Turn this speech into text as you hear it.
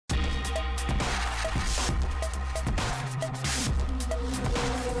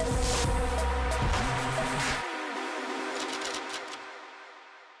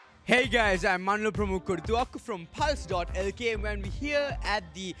Hey guys, I'm Manlo Pramukurtuak from Pulse.lk when we're here at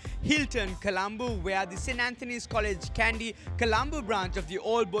the Hilton, Colombo, where the St. Anthony's College Kandy Colombo branch of the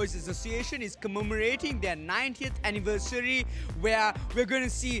All Boys Association is commemorating their 90th anniversary, where we're going to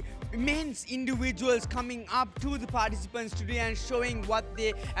see immense individuals coming up to the participants today and showing what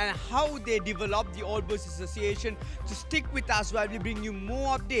they and how they developed the All Boys Association. So stick with us while we bring you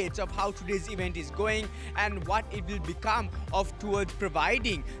more updates of how today's event is going and what it will become of towards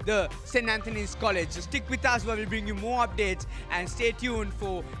providing the St. Anthony's College. So stick with us while we bring you more updates and stay tuned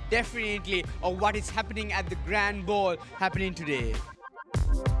for definitely of what is happening at the grand ball happening today.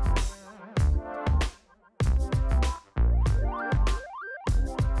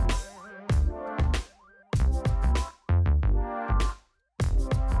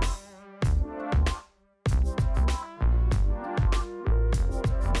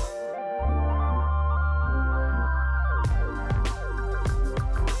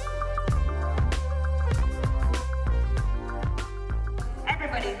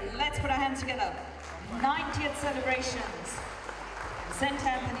 Let's put our hands together. 90th celebrations. St.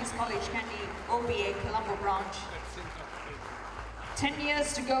 Anthony's College Kandy OBA Colombo branch. 10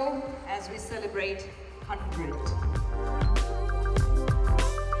 years to go as we celebrate 100.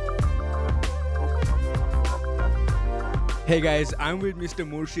 Hey guys, I'm with Mr.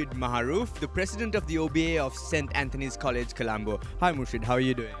 Murshid Maharoof, the president of the OBA of St. Anthony's College Colombo. Hi Murshid, how are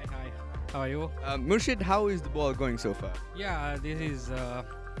you doing? Hi, how are you? Murshid, how is the ball going so far? Yeah,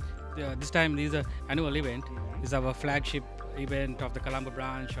 this time this is an annual event. This is our flagship event of the Colombo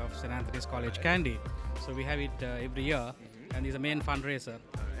branch of St. Anthony's College Kandy. So we have it every year, and this is a main fundraiser.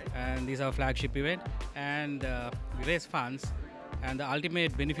 And this is our flagship event, and we raise funds, and the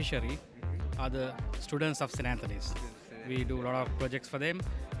ultimate beneficiary are the students of St. Anthony's. We do a lot of projects for them,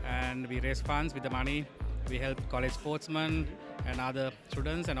 and we raise funds with the money. We help college sportsmen and other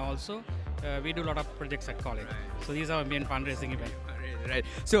students, and also we do a lot of projects at college. So these are our main fundraising event. Right.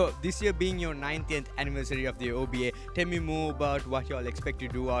 So this year being your 90th anniversary of the OBA, tell me more about what you all expect to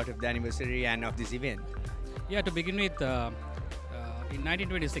do out of the anniversary and of this event. Yeah, to begin with, in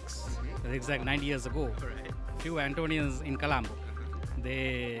 1926, that's exact 90 years ago, few Antonians in Colombo,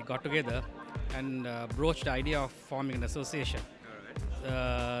 they got together and broached the idea of forming an association.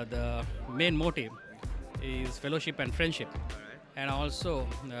 The main motive is fellowship and friendship, and also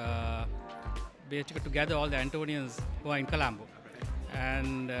basically to gather all the Antonians who are in Colombo,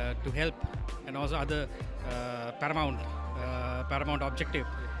 and to help, and also other paramount objective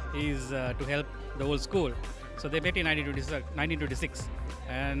is to help the whole school. So they met in 1926,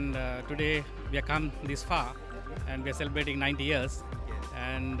 and today we have come this far, and we are celebrating 90 years.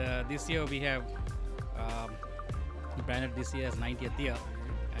 And this year we have branded this year as 90th year,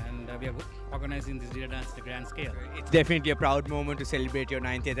 and we are organizing this dinner dance at a grand scale. It's definitely a proud moment to celebrate your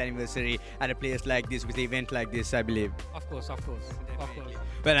 90th anniversary at a place like this with an event like this, I believe. Of course.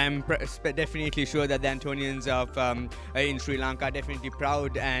 But I'm definitely sure that the Antonians of in Sri Lanka are definitely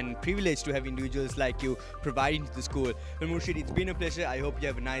proud and privileged to have individuals like you providing to the school. Well, Murshid, it's been a pleasure. I hope you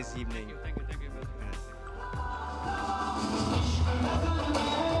have a nice evening. Thank you.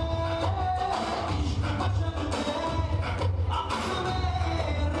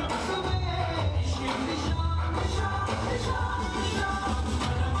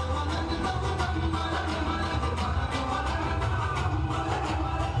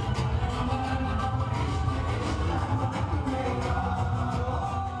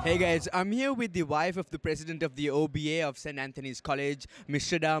 Hey guys, I'm here with the wife of the president of the OBA of St. Anthony's College, Ms.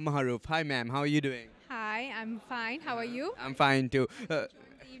 Shraddha Maharoof. Hi ma'am, how are you doing? Hi, I'm fine. How are you? I'm fine too. The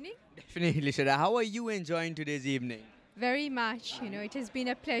evening? Definitely, Shraddha. How are you enjoying today's evening? Very much. It has been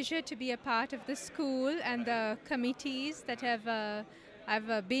a pleasure to be a part of the school and the committees that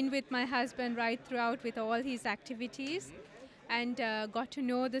I've been with my husband right throughout with all his activities, and got to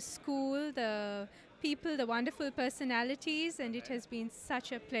know the school, the people, the wonderful personalities, and it has been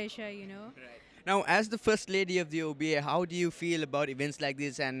such a pleasure, Right. Now, as the First Lady of the OBA, how do you feel about events like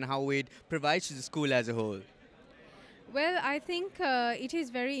this and how it provides to the school as a whole? Well, I think it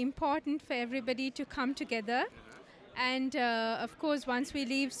is very important for everybody to come together, and of course, once we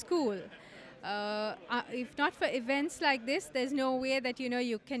leave school, if not for events like this, there's no way that,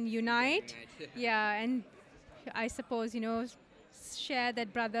 you can unite. Yeah, and I suppose, share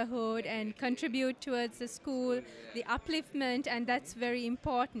that brotherhood and contribute towards the school, the upliftment, and that's very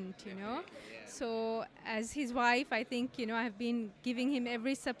important, So as his wife, I think, I have been giving him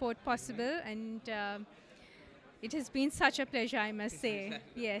every support possible, and it has been such a pleasure, I must say.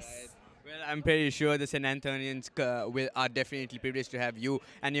 Yes. Well, I'm pretty sure the St. Anthonians are definitely privileged to have you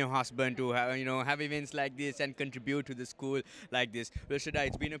and your husband to have, have events like this and contribute to the school like this. Well, Shraddha,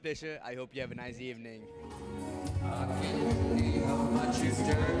 it's been a pleasure. I hope you have a nice evening. I can't believe how much it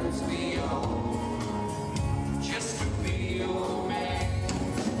turns me on just to be your man.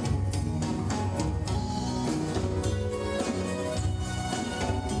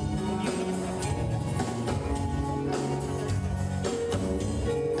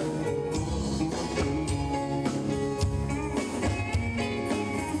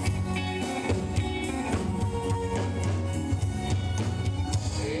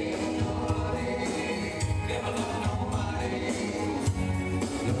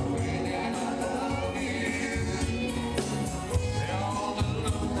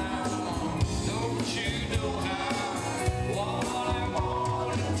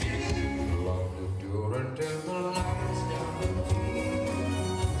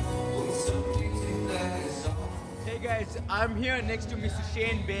 Hey guys, I'm here next to Mr.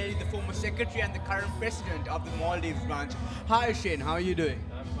 Shane Bailey, the former secretary and the current president of the Maldives branch. Hi Shane, how are you doing?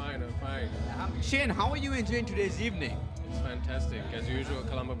 I'm fine. Shane, how are you enjoying today's evening? It's fantastic. As usual,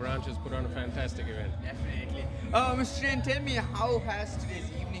 Colombo branch has put on a fantastic event. Definitely. Mr. Shane, tell me, how has today's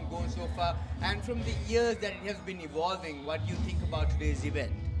evening gone so far? And from the years that it has been evolving, what do you think about today's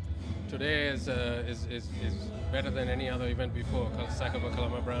event? Today is better than any other event before. Sakaba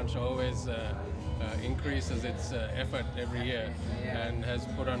Colombo branch always increases its effort every year and has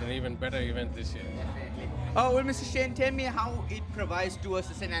put on an even better event this year. Oh, well, Mr. Shane, tell me how it provides to us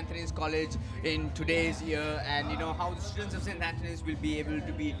the St. Anthony's College in today's year, and how the students of St. Anthony's will be able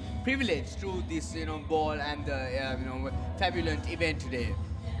to be privileged through this ball and the fabulous event today.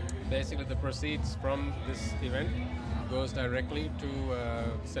 Basically, the proceeds from this event goes directly to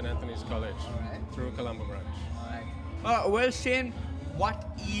St. Anthony's College through Colombo branch. Well, Shane,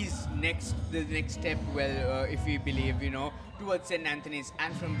 what is the next step? Well, if we believe, towards St. Anthony's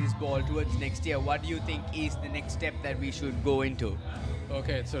and from this ball towards next year, what do you think is the next step that we should go into?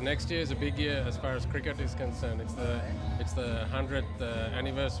 Okay, so next year is a big year as far as cricket is concerned. It's the 100th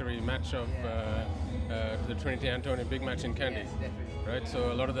anniversary match of the Trinity Antonio big match in Kandy. Yes, right?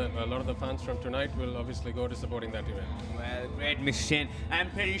 So a lot of the funds from tonight will obviously go to supporting that event. Well, great, Mr. Shane.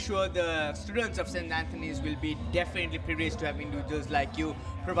 I'm pretty sure the students of St. Anthony's will be definitely privileged to have individuals like you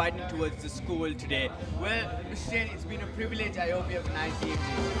providing towards the school today. Well, Mr. Shane, it's been a privilege. I hope you have a nice evening.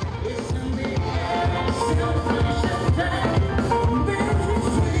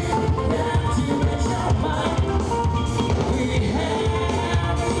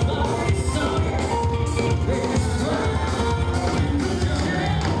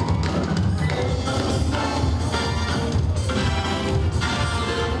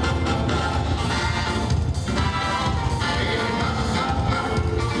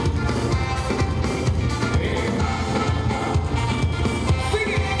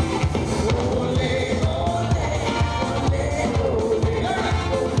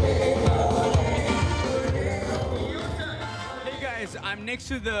 I'm next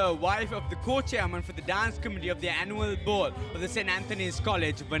to the wife of the co-chairman for the dance committee of the annual ball of the St. Anthony's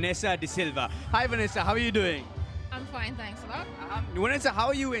College, Vanessa De Silva. Hi Vanessa, how are you doing? I'm fine, thanks a lot. Vanessa, how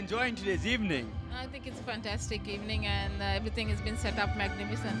are you enjoying today's evening? I think it's a fantastic evening and everything has been set up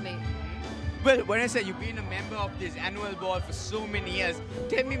magnificently. Well, Vanessa, you've been a member of this annual ball for so many years.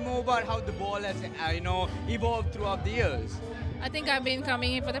 Tell me more about how the ball has, evolved throughout the years. I think I've been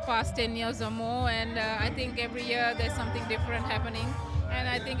coming here for the past 10 years or more, and I think every year there's something different happening, and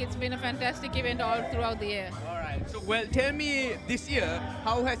I think it's been a fantastic event all throughout the year. All right. So, well, tell me this year,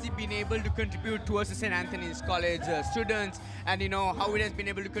 how has it been able to contribute towards the St. Anthony's College students, and how it has been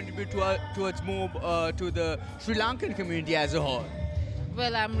able to contribute towards more to the Sri Lankan community as a whole?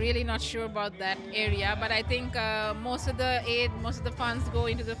 Well, I'm really not sure about that area, but I think most of the funds go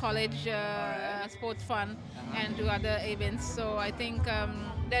into the college sports fund and to other events. So I think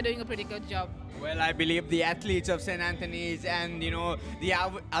they're doing a pretty good job. Well, I believe the athletes of St. Anthony's and the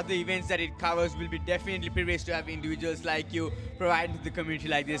other events that it covers will be definitely privileged to have individuals like you providing to the community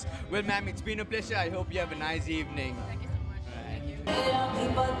like this. Well, ma'am, it's been a pleasure. I hope you have a nice evening. Thank you so much. Thank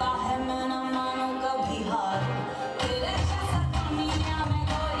you.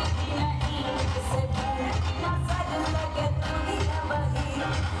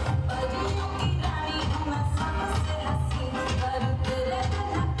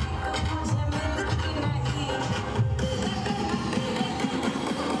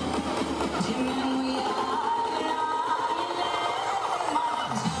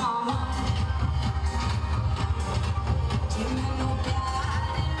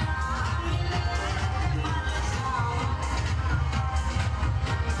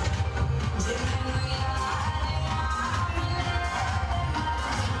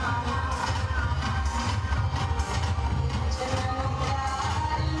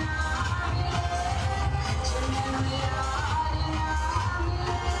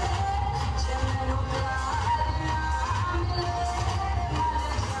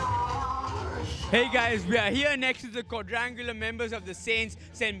 Hey guys, we are here next to the quadrangular members of the Saints,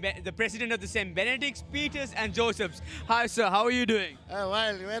 the president of the St. Benedict's, Peters and Josephs. Hi sir, how are you doing?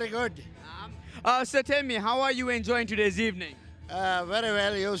 Well, very good. Sir, tell me, how are you enjoying today's evening? Very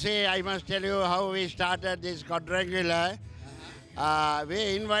well. You see, I must tell you how we started this quadrangular.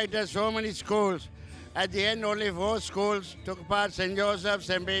 We invited so many schools. At the end, only 4 schools took part: St. Joseph's,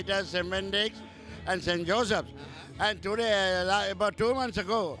 St. Peter's, St. Benedict's, and St. Joseph's. And today, about 2 months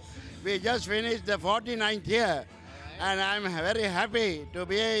ago, we just finished the 49th year. And I'm very happy to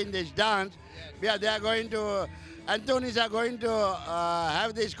be in this dance. They are going to, Anthony's are going to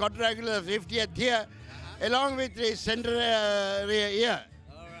have this quadrangular 50th year along with the centenary year.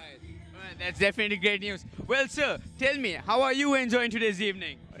 All right, that's definitely great news. Well, sir, tell me, how are you enjoying today's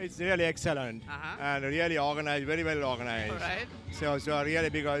evening? It's really excellent and really organized, very well organized. All right. So really,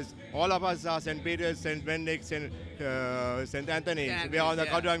 because all of us are St. Peter's, St. Benedict's, St. Anthony's. We are on the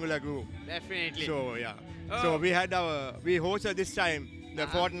quadrangular group. Definitely. So yeah. So we hosted this time the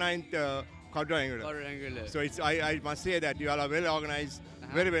 49th quadrangular. So it's I must say that you all are well organized,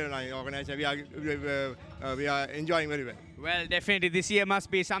 very well organized. And we are enjoying very well. Well, definitely this year must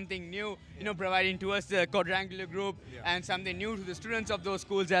be something new, you know, providing to us the quadrangular group and something new to the students of those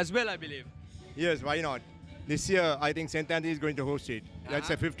schools as well, I believe. Yes, why not? This year, I think St. Anthony is going to host it. That's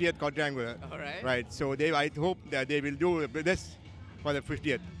the 50th quadrangular. All right. Right. So I hope that they will do this for the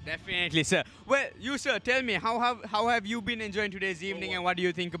 50th. Definitely, sir. Well, you, sir, tell me, how have you been enjoying today's evening and what do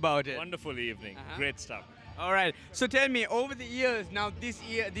you think about it? Wonderful evening. Great stuff. All right. So tell me, over the years, now this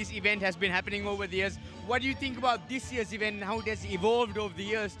event has been happening over the years. What do you think about this year's event and how it has evolved over the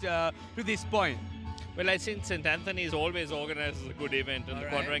years to this point? Well, I think St. Anthony's always organizes a good event, and the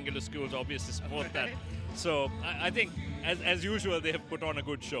quadrangular schools obviously support that. So I think, as usual, they have put on a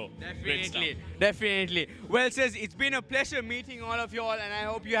good show. Definitely, definitely. Well, sirs, it's been a pleasure meeting all of you all, and I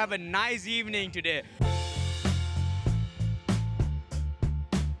hope you have a nice evening today.